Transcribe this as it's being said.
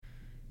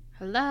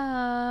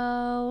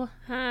Hello.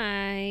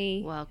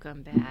 Hi.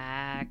 Welcome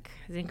back.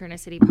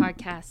 Synchronicity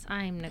Podcast.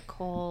 I'm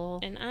Nicole.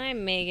 And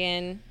I'm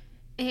Megan.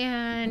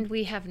 And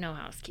we have no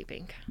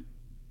housekeeping,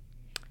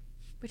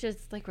 which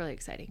is like really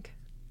exciting.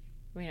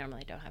 We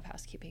normally don't have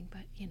housekeeping,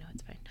 but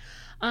it's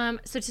fine.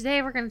 So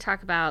today we're going to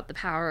talk about the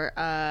power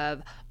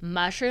of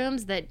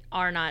mushrooms that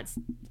don't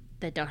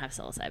have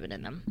psilocybin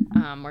in them.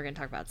 We're going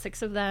to talk about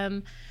 6 of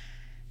them.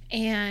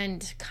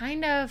 And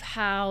kind of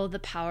how the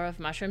power of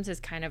mushrooms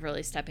is kind of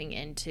really stepping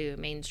into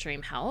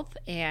mainstream health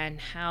and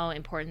how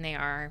important they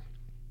are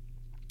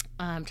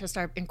to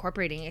start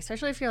incorporating,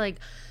 especially if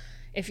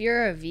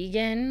you're a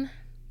vegan,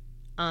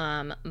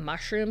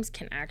 mushrooms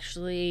can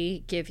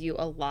actually give you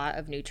a lot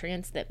of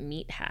nutrients that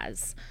meat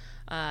has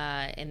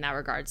in that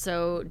regard.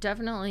 So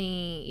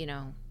definitely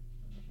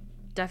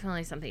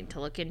something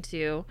to look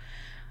into.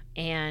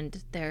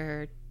 And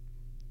they're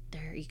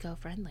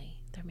eco-friendly.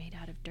 They're made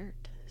out of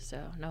dirt.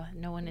 So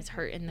no one is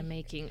hurt in the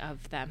making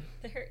of them.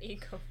 They're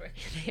eco-friendly.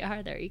 They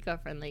are. They're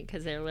eco-friendly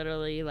because they're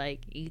literally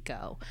like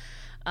eco.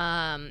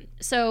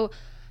 So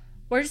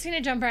we're just going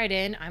to jump right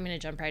in. I'm going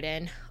to jump right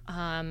in.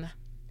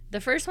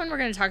 The first one we're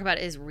going to talk about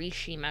is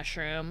Reishi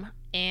mushroom.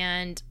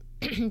 And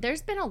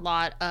there's been a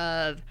lot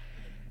of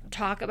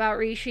talk about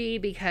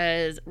Reishi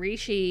because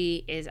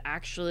Reishi is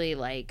actually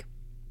like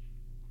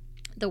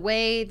the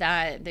way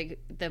that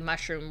the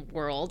mushroom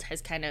world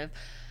has kind of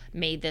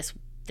made this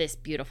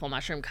beautiful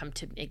mushroom come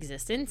to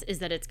existence is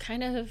that it's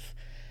kind of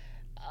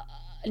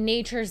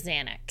nature's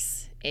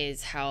Xanax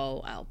is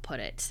how I'll put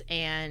it.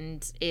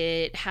 And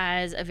it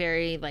has a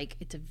very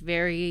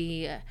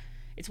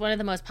it's one of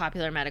the most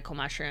popular medical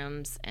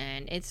mushrooms,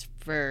 and it's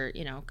for,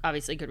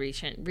 obviously good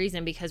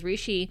reason because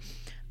Reishi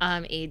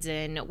aids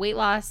in weight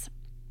loss,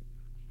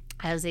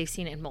 as they've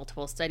seen in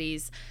multiple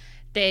studies.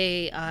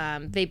 They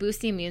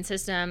boost the immune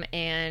system,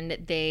 and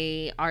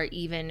they are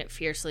even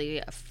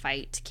fiercely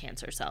fight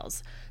cancer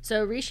cells.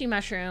 So Reishi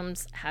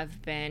mushrooms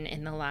have been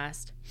in the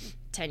last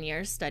 10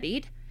 years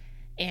studied.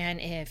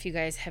 And if you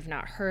guys have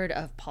not heard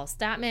of Paul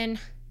Statman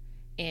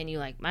and you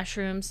like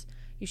mushrooms,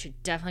 you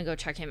should definitely go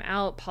check him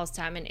out. Paul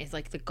Statman is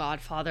like the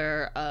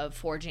godfather of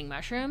foraging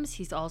mushrooms.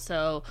 He's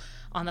also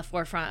on the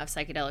forefront of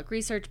psychedelic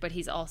research, but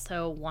he's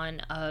also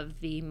one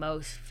of the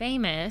most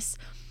famous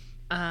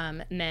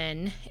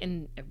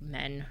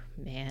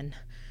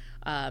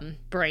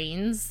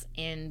brains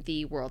in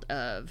the world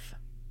of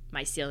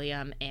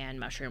mycelium and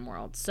mushroom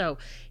world. So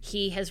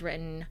he has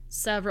written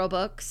several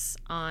books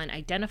on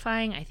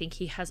identifying. I think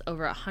he has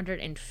over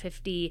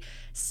 150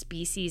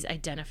 species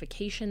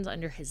identifications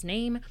under his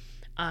name.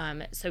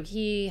 So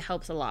he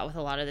helps a lot with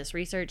a lot of this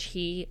research.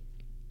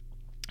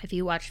 If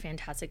you watch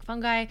Fantastic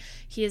Fungi,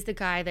 he is the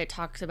guy that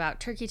talks about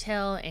turkey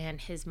tail and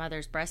his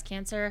mother's breast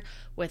cancer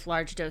with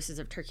large doses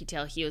of turkey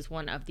tail. He was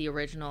one of the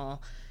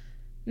original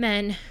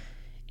men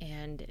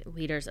and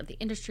leaders of the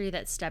industry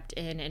that stepped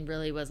in and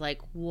really was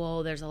like,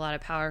 whoa, there's a lot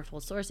of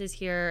powerful sources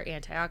here,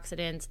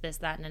 antioxidants, this,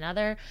 that, and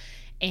another.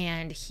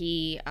 And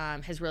he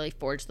has really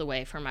forged the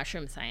way for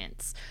mushroom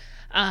science.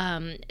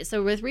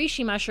 So with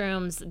Reishi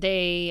mushrooms,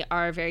 they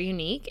are very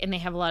unique and they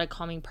have a lot of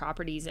calming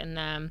properties in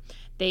them.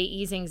 They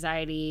ease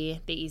anxiety,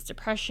 they ease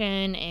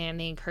depression, and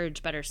they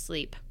encourage better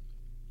sleep.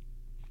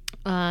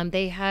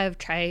 They have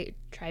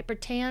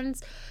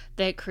triptans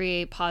that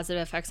create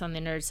positive effects on the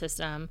nervous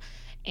system,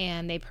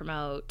 and they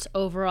promote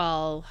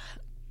overall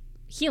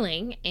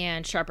healing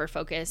and sharper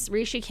focus.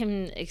 Reishi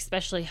can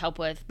especially help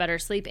with better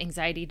sleep,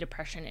 anxiety,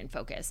 depression, and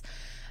focus.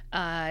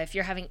 If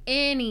you're having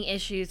any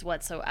issues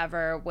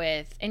whatsoever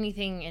with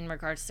anything in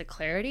regards to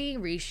clarity,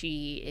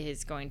 Reishi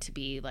is going to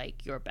be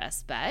like your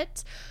best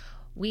bet.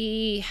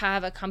 We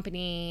have a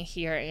company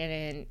here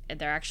and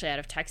they're actually out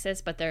of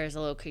Texas, but there is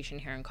a location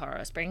here in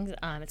Colorado Springs.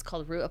 It's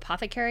called Root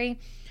Apothecary.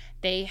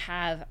 They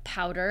have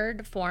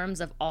powdered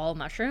forms of all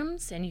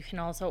mushrooms, and you can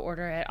also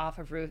order it off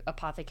of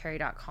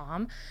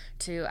rootapothecary.com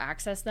to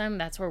access them.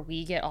 That's where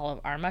we get all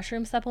of our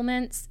mushroom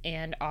supplements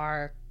and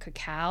our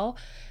cacao.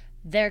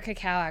 Their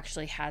cacao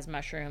actually has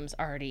mushrooms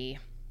already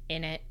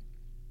in it.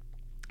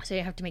 So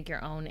you have to make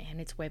your own,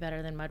 and it's way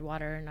better than mud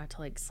water. Not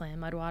to like slam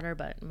mud water,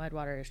 but mud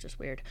water is just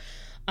weird.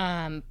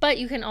 But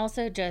you can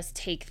also just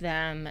take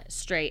them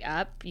straight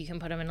up. You can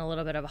put them in a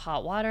little bit of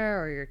hot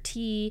water or your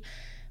tea,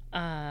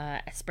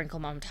 sprinkle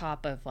them on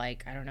top of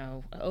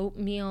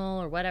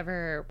oatmeal or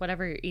whatever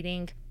you're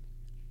eating.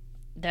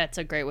 That's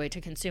a great way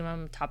to consume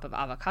them. Top of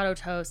avocado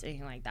toast,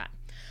 anything like that.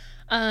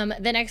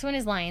 The next one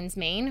is lion's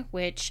mane,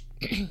 which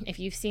if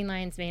you've seen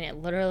lion's mane, it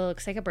literally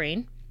looks like a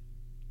brain.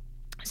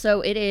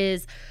 So it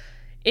is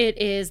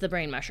the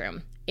brain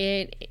mushroom.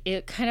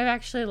 It kind of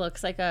actually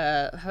looks like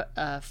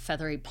a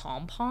feathery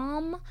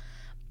pom-pom,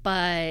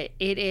 but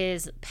it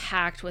is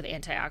packed with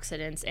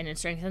antioxidants and it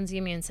strengthens the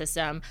immune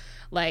system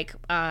like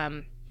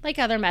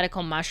other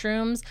medical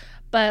mushrooms.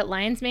 But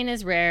lion's mane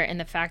is rare in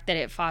the fact that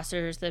it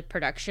fosters the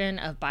production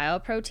of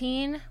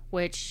bioprotein,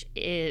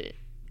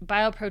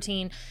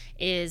 bioprotein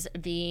is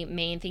the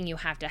main thing you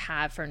have to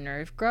have for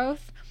nerve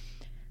growth,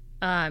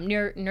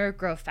 nerve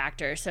growth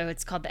factor. So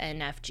it's called the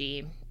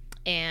NFG.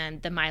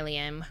 And the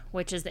myelin,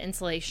 which is the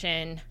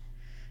insulation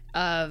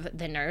of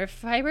the nerve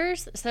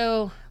fibers.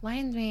 So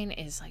lion's mane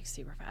is like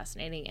super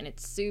fascinating, and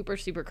it's super,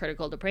 super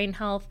critical to brain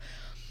health.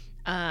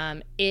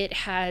 It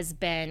has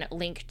been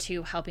linked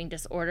to helping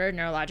disorder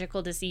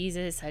neurological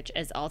diseases such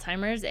as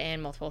Alzheimer's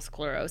and multiple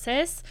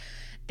sclerosis.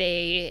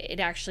 It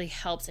actually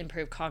helps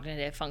improve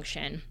cognitive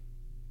function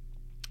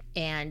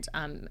and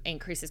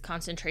increases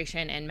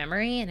concentration and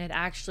memory, and it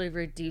actually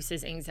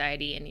reduces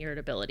anxiety and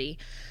irritability.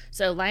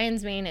 So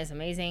lion's mane is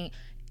amazing.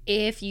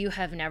 If you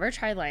have never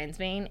tried lion's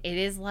mane, it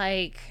is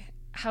like,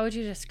 how would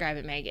you describe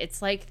it, Meg?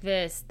 It's like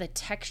this, the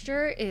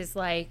texture is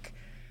like,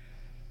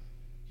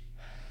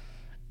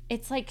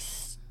 it's like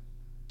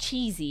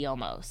cheesy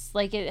almost.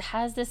 Like it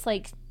has this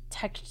like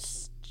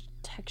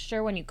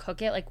texture when you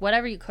cook it, like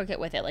whatever you cook it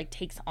with, it like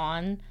takes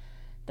on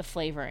the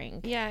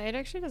flavoring. Yeah, it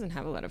actually doesn't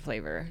have a lot of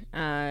flavor.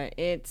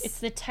 It's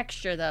the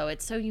texture though.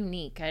 It's so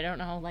unique. I don't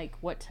know like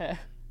what to.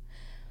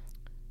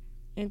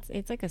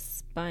 It's like a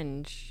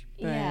sponge.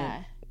 But...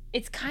 Yeah,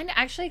 it's kind of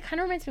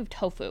reminds me of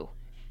tofu.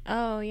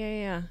 Oh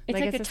yeah. It's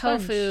like a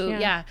tofu.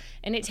 Yeah,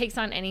 and it takes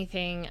on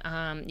anything.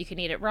 You can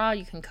eat it raw.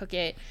 You can cook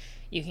it.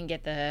 You can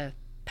get the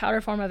powder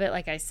form of it,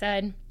 like I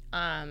said.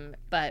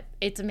 But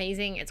it's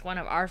amazing. It's one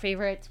of our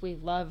favorites. We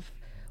love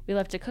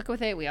to cook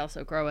with it. We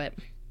also grow it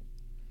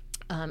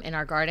in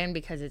our garden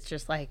because it's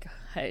just like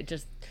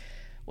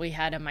we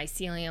had a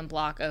mycelium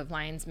block of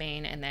lion's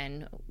mane, and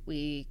then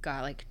we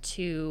got like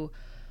 2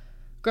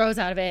 grows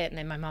out of it, and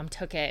then my mom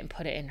took it and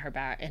put it in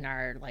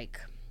our like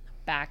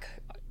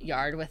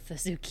backyard with the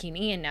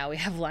zucchini, and now we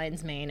have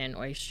lion's mane and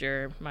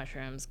oyster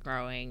mushrooms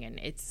growing, and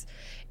it's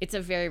a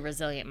very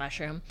resilient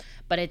mushroom,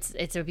 but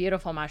it's a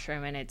beautiful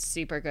mushroom, and it's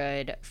super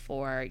good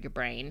for your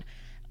brain.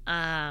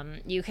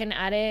 You can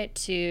add a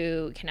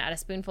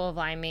spoonful of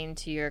lime mane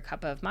to your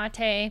cup of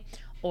mate,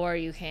 or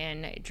you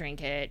can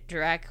drink it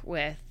direct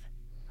with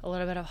a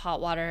little bit of hot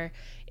water.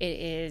 It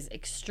is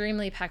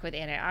extremely packed with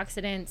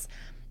antioxidants,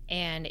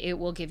 and it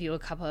will give you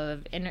it's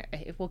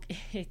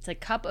a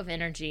cup of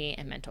energy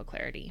and mental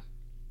clarity.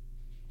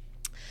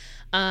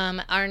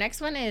 Our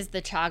next one is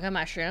the chaga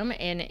mushroom,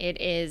 and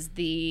it is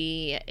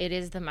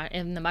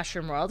in the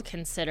mushroom world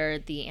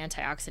considered the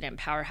antioxidant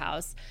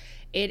powerhouse.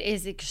 It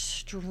is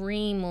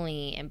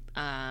extremely,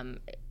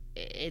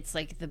 it's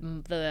like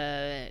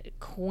the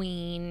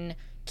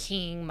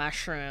king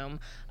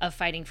mushroom of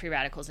fighting free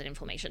radicals and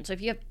inflammation. So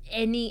if you have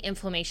any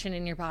inflammation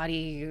in your body,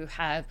 you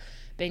have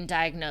been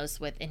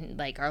diagnosed with, in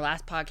like our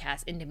last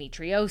podcast,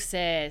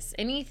 endometriosis,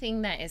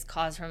 anything that is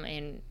caused from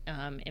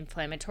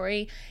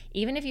inflammatory,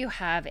 even if you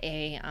have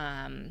a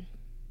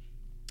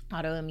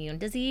autoimmune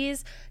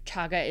disease,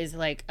 chaga is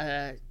like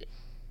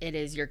it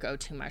is your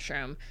go-to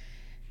mushroom.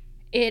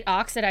 It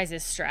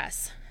oxidizes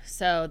stress.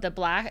 So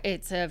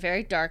it's a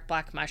very dark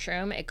black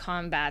mushroom. It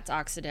combats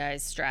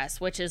oxidized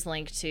stress, which is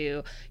linked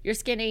to your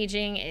skin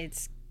aging.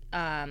 It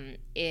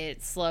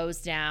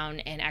slows down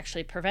and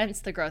actually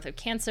prevents the growth of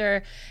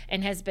cancer,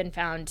 and has been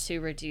found to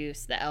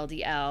reduce the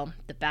LDL,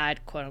 the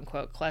bad quote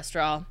unquote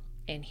cholesterol,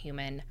 in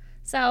human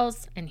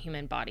cells and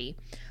human body.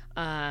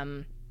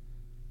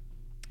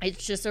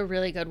 It's just a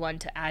really good one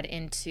to add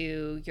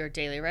into your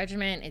daily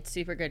regimen. It's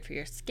super good for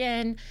your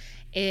skin.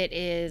 It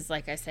is,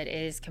 like I said,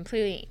 a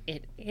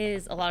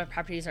lot of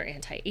properties are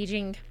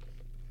anti-aging.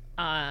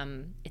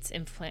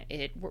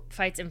 It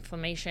fights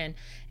inflammation,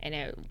 and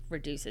it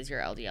reduces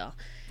your LDL.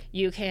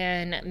 You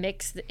can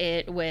mix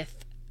it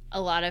with,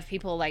 a lot of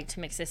people like to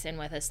mix this in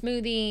with a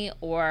smoothie,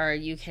 or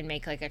you can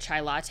make like a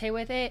chai latte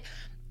with it.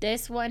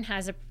 This one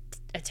has a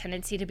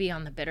tendency to be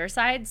on the bitter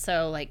side,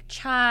 so like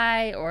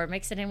chai, or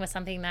mix it in with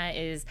something that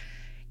is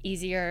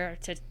easier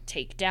to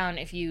take down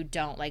if you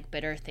don't like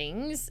bitter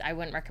things. I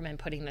wouldn't recommend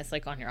putting this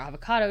like on your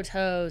avocado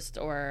toast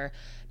or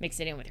mix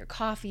it in with your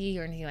coffee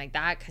or anything like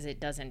that, because it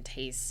doesn't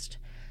taste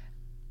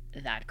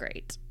that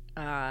great.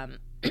 But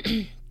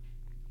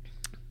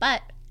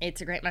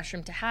it's a great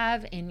mushroom to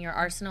have in your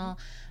arsenal.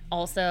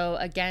 Also,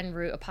 again,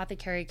 Root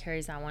Apothecary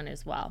carries that one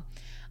as well.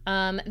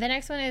 The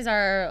next one is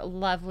our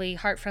lovely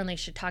heart-friendly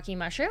shiitake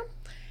mushroom,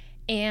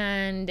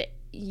 and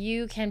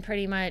you can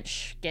pretty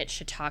much get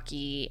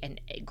shiitake in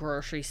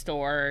grocery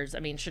stores. I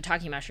mean,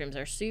 shiitake mushrooms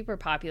are super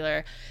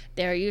popular.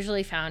 They're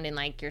usually found in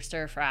like your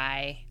stir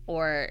fry,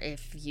 or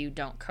if you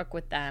don't cook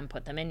with them,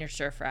 put them in your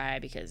stir fry,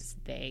 because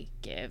they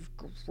give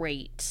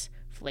great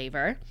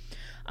flavor.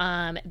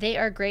 They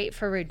are great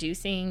for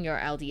reducing your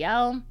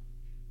LDL,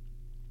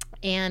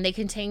 and they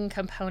contain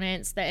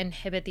components that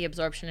inhibit the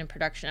absorption and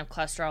production of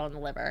cholesterol in the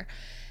liver.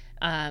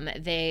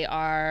 They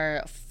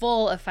are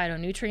full of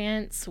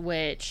phytonutrients,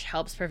 which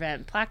helps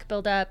prevent plaque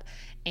buildup,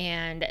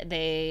 and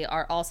they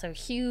are also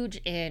huge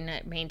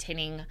in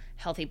maintaining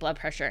healthy blood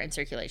pressure and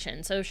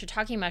circulation. So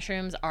shiitake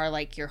mushrooms are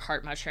like your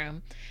heart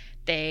mushroom.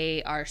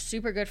 They are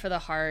super good for the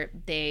heart.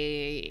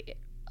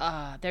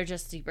 They're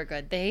just super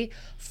good. They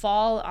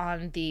fall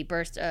on the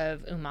burst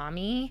of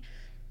umami.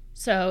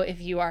 So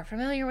if you are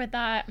familiar with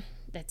that,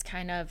 that's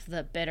kind of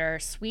the bitter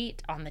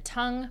sweet on the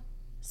tongue.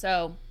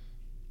 So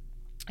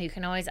you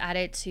can always add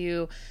it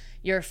to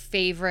your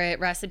favorite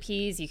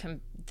recipes.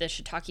 the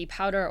shiitake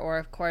powder, or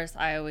of course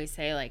I always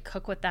say like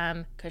cook with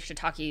them, because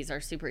shiitakes are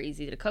super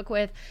easy to cook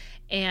with,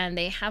 and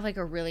they have like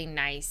a really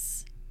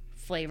nice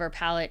flavor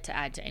palette to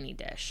add to any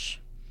dish.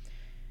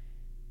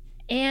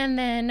 And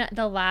then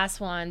the last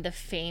one, the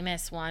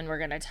famous one we're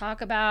going to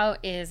talk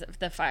about, is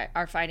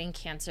our fighting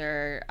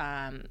cancer,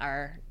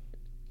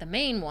 the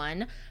main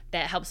one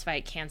that helps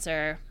fight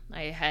cancer.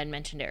 I had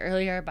mentioned it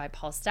earlier, by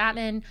Paul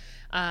Statman,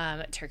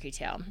 turkey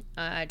tail.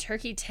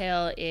 Turkey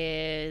tail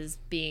is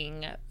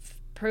being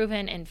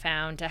proven and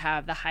found to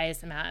have the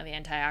highest amount of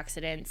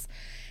antioxidants,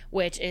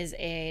 which is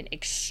an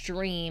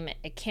extreme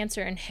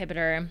cancer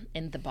inhibitor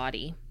in the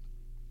body.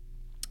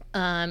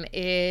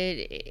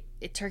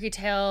 Turkey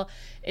tail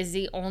is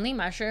the only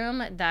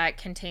mushroom that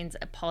contains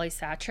a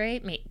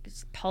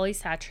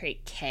polysaccharate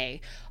K,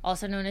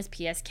 also known as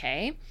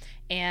PSK.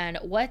 And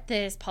what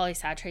this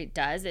polysaccharate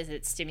does is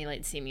it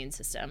stimulates the immune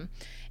system.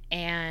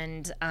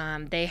 And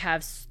they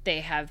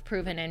have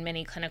proven in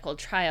many clinical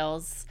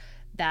trials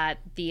that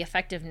the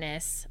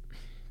effectiveness,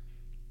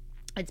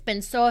 it's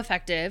been so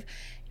effective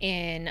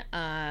in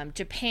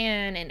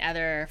Japan and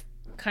other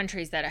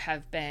countries that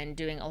have been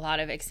doing a lot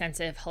of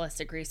extensive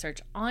holistic research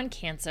on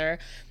cancer.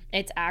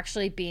 It's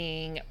actually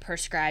being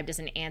prescribed as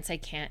an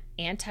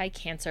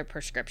anti-cancer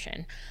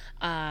prescription.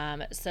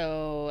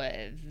 So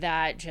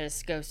that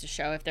just goes to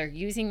show, if they're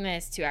using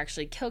this to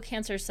actually kill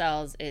cancer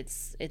cells,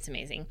 it's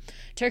amazing.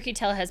 Turkey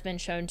tail has been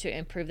shown to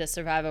improve the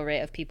survival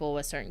rate of people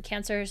with certain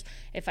cancers.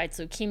 It fights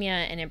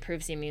leukemia and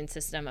improves the immune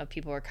system of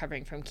people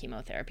recovering from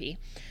chemotherapy.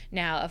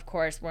 Now, of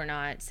course, we're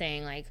not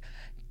saying like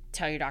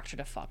tell your doctor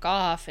to fuck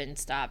off and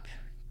stop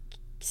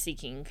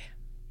seeking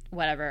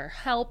whatever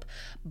help,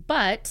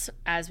 but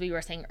as we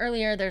were saying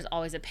earlier, there's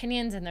always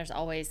opinions and there's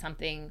always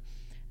something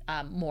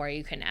more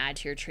you can add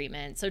to your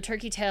treatment. So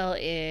turkey tail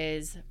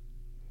is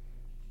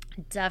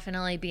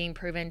definitely being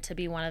proven to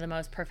be one of the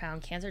most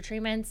profound cancer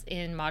treatments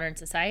in modern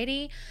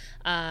society,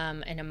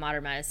 and in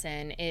modern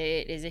medicine.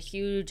 It is a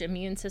huge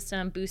immune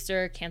system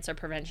booster, cancer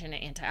prevention,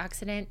 and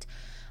antioxidant.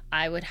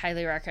 I would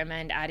highly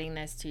recommend adding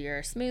this to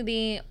your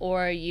smoothie,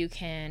 or you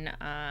can,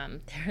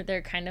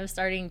 they're kind of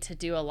starting to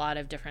do a lot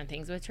of different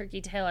things with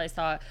turkey tail. I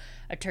saw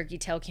a turkey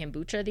tail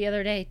kombucha the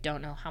other day.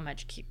 Don't know how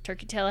much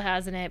turkey tail it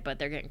has in it, but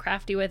they're getting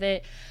crafty with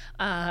it.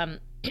 I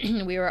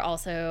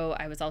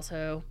was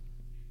also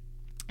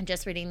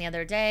just reading the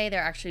other day,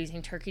 they're actually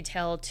using turkey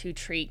tail to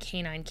treat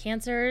canine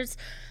cancers,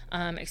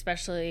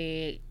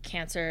 especially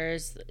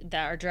cancers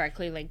that are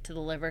directly linked to the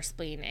liver,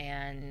 spleen,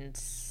 and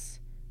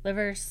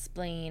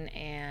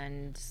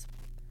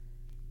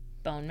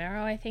bone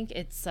marrow. I think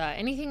it's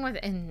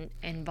anything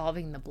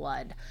involving the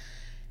blood.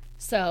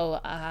 So,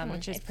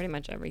 which is pretty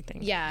much everything.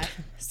 Yeah.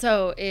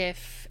 So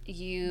if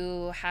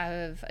you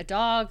have a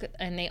dog,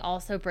 and they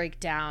also break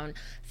down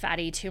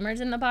fatty tumors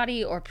in the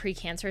body or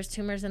precancerous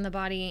tumors in the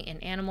body in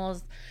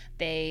animals,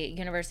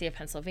 University of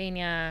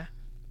Pennsylvania,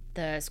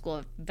 the School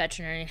of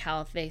Veterinary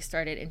Health, they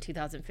started in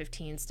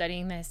 2015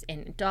 studying this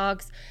in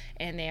dogs,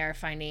 and they are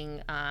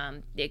finding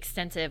the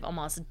extensive,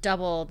 almost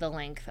double the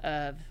length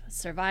of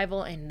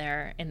survival in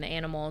the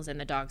animals and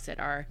the dogs that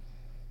are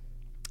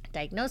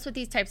diagnosed with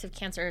these types of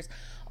cancers.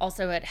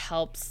 Also, it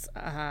helps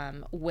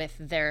with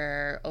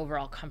their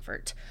overall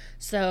comfort.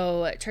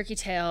 So turkey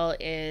tail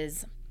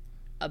is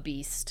a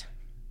beast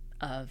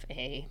of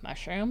a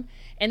mushroom,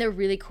 and they're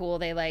really cool.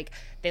 They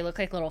look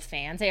like little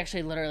fans. They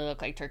actually literally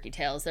look like turkey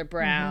tails. They're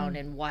brown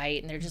and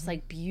white, and they're just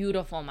like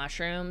beautiful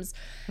mushrooms.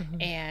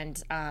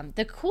 And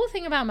the cool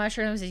thing about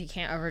mushrooms is you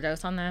can't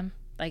overdose on them.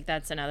 Like,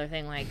 that's another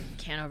thing. Like, you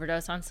can't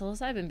overdose on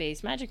psilocybin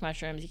based magic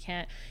mushrooms. You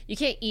can't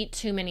eat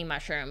too many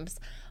mushrooms,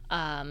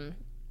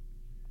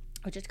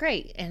 which is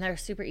great. And they're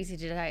super easy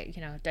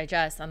to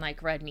digest,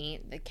 unlike red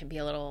meat that can be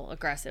a little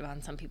aggressive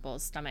on some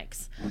people's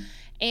stomachs.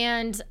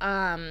 And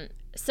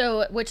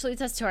so, which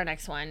leads us to our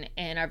next one,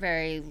 and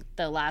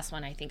the last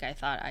one. I think I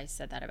thought I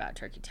said that about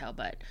turkey tail,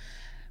 but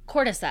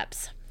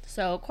cordyceps.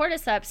 So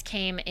cordyceps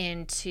came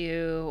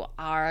into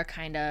our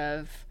kind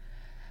of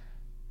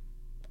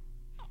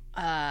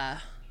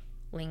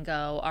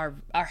lingo, our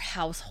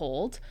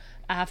household,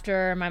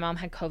 after my mom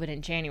had COVID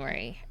in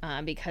January,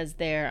 because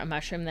they're a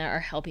mushroom that are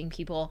helping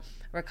people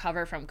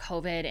recover from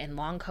COVID and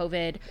long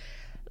COVID.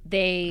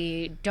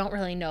 They don't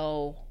really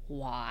know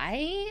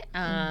why,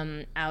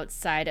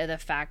 outside of the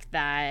fact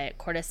that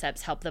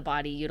cordyceps help the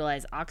body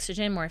utilize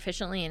oxygen more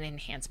efficiently and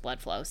enhance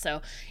blood flow.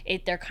 So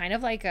they're kind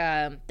of like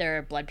they're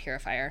a blood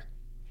purifier.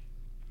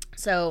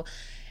 So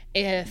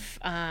if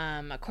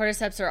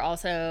cordyceps are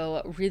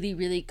also really,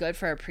 really good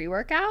for a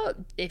pre-workout.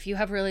 If you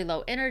have really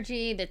low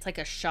energy, that's like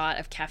a shot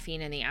of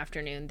caffeine in the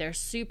afternoon. They're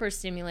super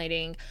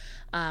stimulating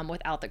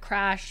without the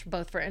crash,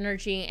 both for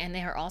energy, and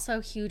they are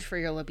also huge for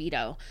your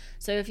libido.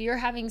 So if you're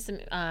having some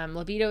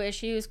libido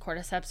issues,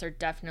 cordyceps are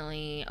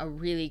definitely a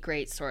really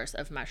great source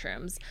of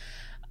mushrooms,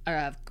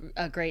 or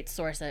a great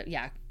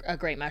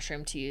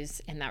mushroom to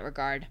use in that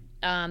regard.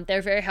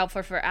 They're very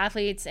helpful for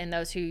athletes and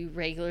those who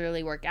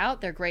regularly work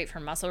out. They're great for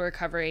muscle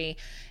recovery,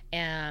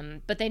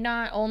 but they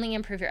not only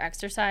improve your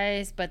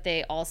exercise, but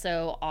they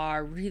also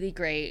are really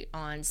great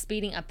on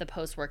speeding up the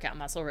post-workout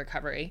muscle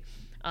recovery.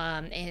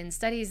 In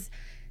studies,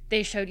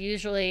 they showed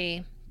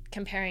usually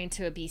comparing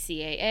to a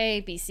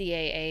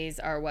BCAAs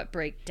are what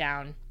break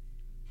down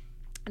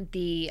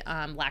the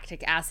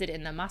lactic acid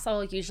in the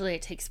muscle. Usually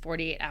it takes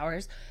 48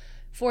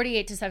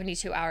 to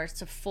 72 hours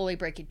to fully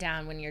break it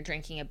down when you're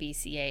drinking a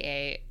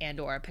BCAA and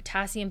or a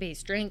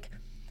potassium-based drink.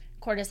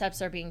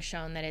 Cordyceps are being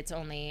shown that it's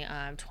only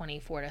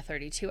 24 to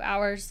 32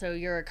 hours, so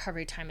your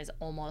recovery time is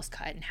almost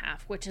cut in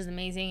half, which is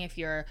amazing if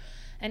you're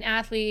an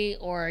athlete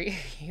or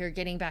you're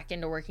getting back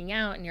into working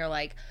out and you're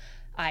like,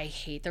 I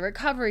hate the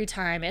recovery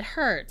time, it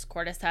hurts.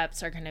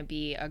 Cordyceps are going to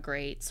be a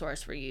great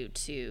source for you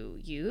to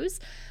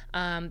use.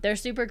 They're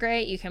super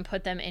great. You can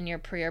put them in your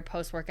pre or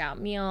post workout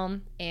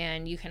meal,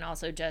 and you can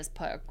also just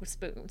put a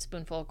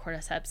spoonful of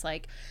cordyceps,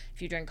 like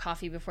if you drink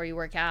coffee before you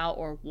work out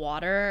or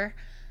water,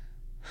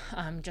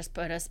 just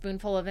put a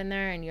spoonful of in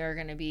there and you're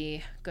going to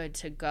be good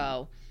to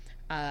go.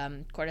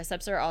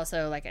 Cordyceps are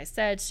also, like I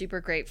said,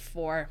 super great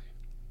for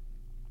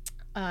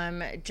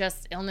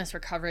just illness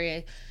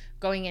recovery.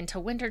 Going into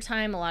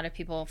wintertime, a lot of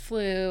people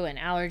flu and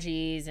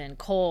allergies and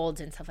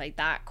colds and stuff like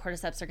that.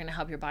 Cordyceps are going to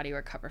help your body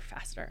recover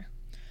faster.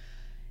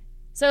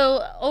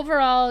 So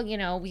overall,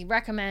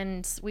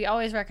 we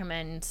always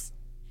recommend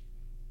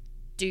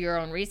do your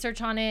own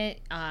research on it.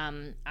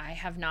 I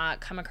have not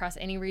come across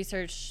any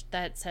research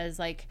that says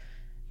like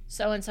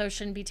so-and-so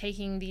shouldn't be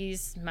taking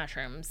these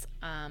mushrooms.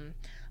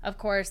 Of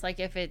course, like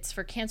if it's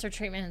for cancer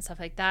treatment and stuff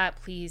like that,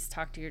 please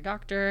talk to your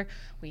doctor.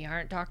 We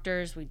aren't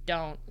doctors. We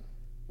don't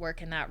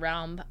work in that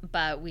realm,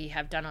 but we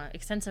have done an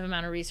extensive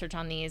amount of research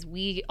on these.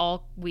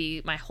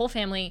 My whole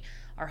family,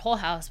 our whole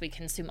house, we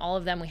consume all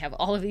of them. We have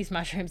all of these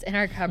mushrooms in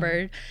our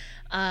cupboard.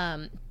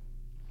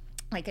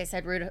 Like I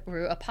said, Root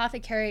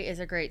Apothecary is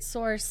a great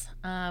source.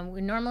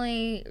 We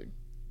normally,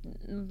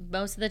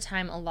 most of the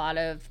time, a lot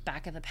of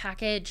back of the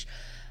package.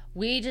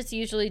 We just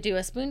usually do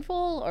a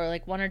spoonful or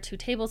like 1 or 2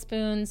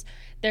 tablespoons.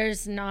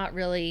 There's not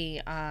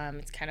really,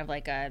 it's kind of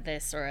like a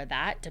this or a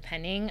that,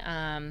 depending.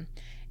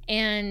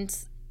 And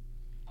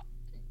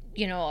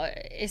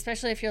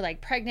especially if you're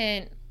like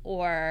pregnant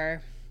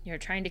or you're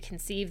trying to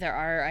conceive,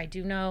 I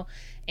do know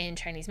in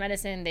Chinese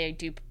medicine, they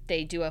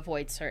do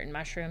avoid certain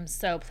mushrooms.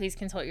 So please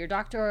consult your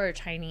doctor or a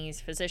Chinese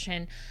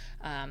physician,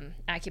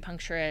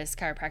 acupuncturist,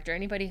 chiropractor,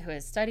 anybody who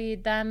has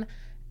studied them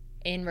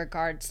in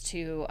regards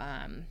to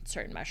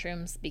certain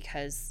mushrooms,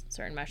 because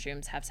certain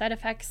mushrooms have side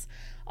effects.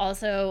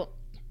 Also,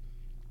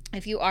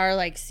 if you are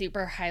like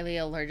super highly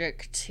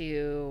allergic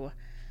to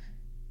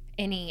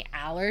any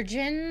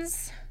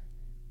allergens,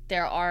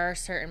 there are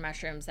certain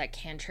mushrooms that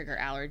can trigger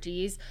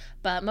allergies,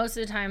 but most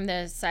of the time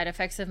the side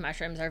effects of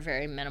mushrooms are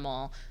very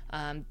minimal.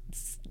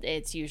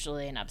 It's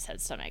usually an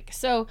upset stomach.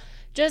 So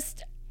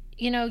just,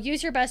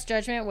 use your best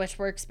judgment. Which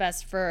works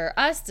best for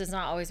us does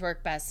not always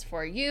work best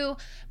for you,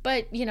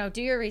 but,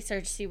 do your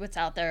research, see what's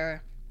out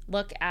there,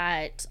 look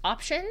at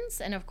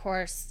options. And of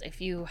course,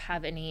 if you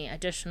have any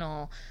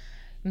additional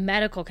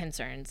medical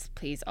concerns,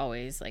 please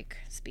always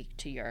speak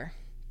to your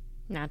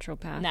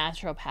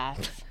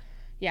naturopath.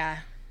 Yeah.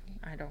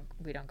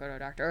 We don't go to a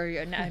doctor or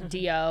a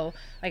DO,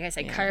 like I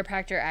said,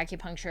 chiropractor,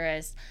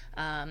 acupuncturist,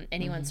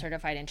 anyone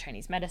certified in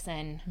Chinese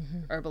medicine,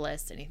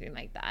 herbalist, anything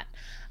like that.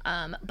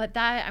 But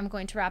that, I'm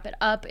going to wrap it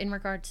up in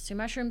regards to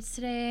mushrooms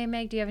today.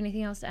 Meg, do you have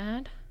anything else to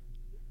add?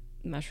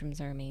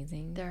 Mushrooms are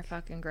amazing. They're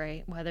fucking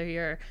great. Whether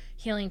you're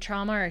healing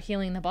trauma or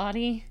healing the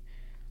body,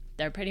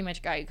 they're pretty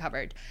much got you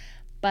covered.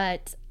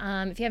 But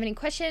if you have any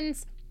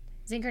questions,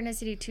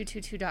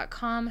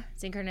 Synchronicity222.com,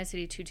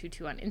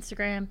 Synchronicity222 on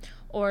Instagram,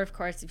 or of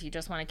course, if you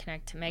just want to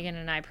connect to Megan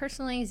and I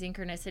personally,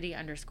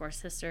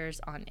 Synchronicity_sisters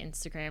on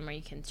Instagram, where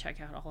you can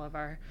check out all of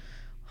our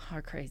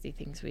crazy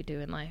things we do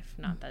in life.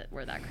 Not that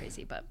we're that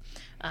crazy, but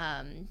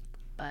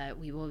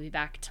we will be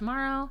back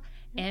tomorrow.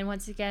 And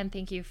once again,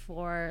 thank you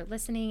for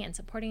listening and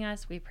supporting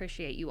us. We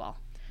appreciate you all.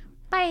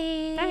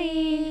 Bye.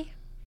 Bye.